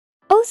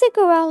Özge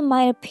Gürel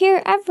might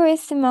appear at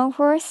Verissimo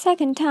for a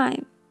second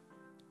time.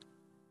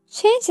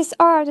 Chances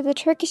are that the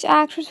Turkish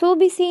actress will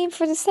be seen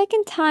for the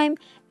second time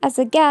as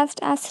a guest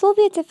at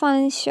Sylvia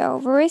Tefani's show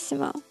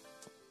Verissimo.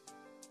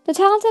 The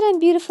talented and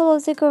beautiful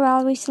Özge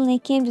Gürel recently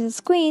came to the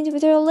screens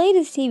with her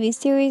latest TV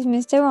series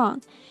Mr.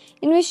 Wrong,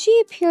 in which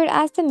she appeared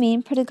as the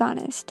main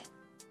protagonist.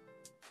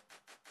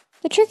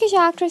 The Turkish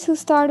actress, who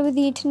starred with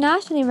the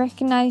internationally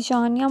recognized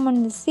Yaman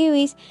in the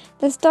series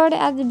that started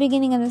at the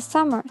beginning of the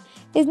summer,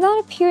 is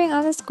not appearing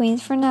on the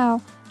screens for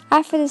now,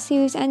 after the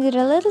series ended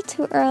a little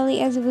too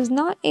early as it was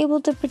not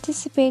able to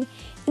participate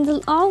in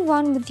the long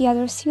run with the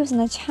other series on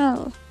the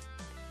channel.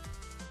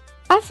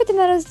 After the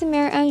Meadows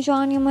Demir and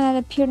Yaman had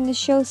appeared in the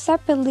show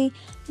separately,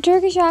 the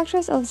Turkish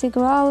actress Özge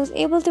Gürel was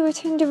able to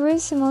return to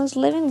Verissimo's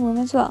living room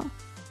as well.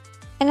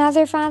 And as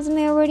our fans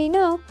may already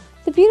know,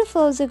 the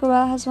beautiful Özge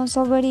Gürel has once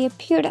already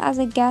appeared as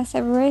a guest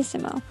at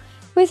Verissimo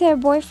with her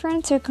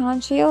boyfriend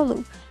Serkan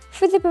Çayolu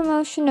for the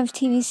promotion of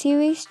TV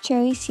series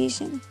Cherry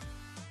Season.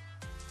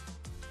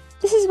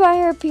 This is why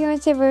her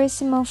appearance at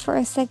Verissimo for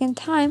a second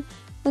time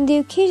on the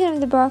occasion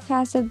of the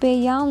broadcast of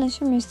Bey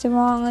Yanlış or Mr.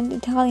 Wrong on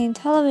Italian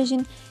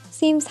television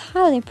seems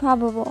highly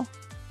probable.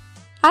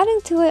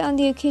 Adding to it, on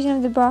the occasion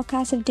of the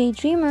broadcast of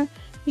Daydreamer,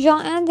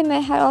 Jean and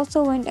Demet had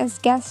also went as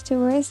guests to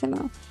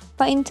Verissimo,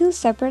 but in 2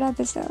 separate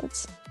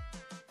episodes.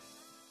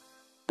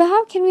 But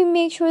how can we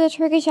make sure that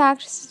Turkish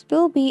actresses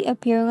will be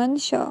appearing on the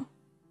show?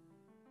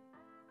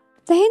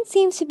 The hint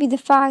seems to be the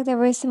fact that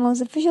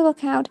Verissimo's official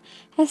account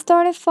has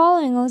started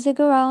following Özge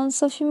Gürel on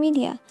social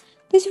media.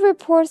 These are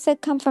reports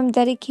that come from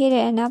dedicated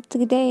and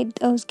up-to-date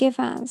Özge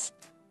fans.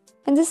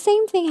 And the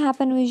same thing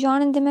happened with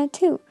Jean and Demet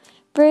too.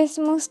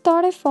 Verissimo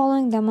started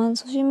following them on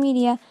social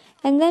media,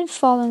 and then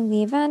following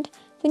the event,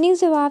 the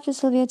news arrived that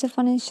Sylvia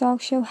Tefani's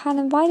talk show had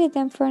invited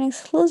them for an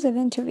exclusive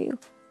interview.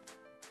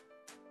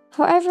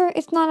 However,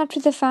 it's not up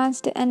to the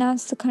fans to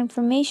announce the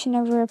confirmation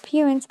of her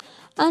appearance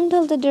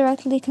until the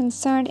directly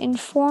concerned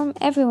inform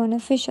everyone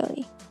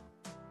officially.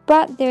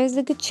 But there is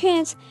a good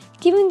chance,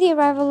 given the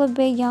arrival of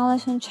Bey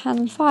Yanlış on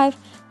Channel 5,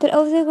 that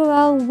Özge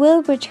Gürel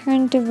will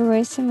return to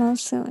Verissimo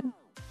soon.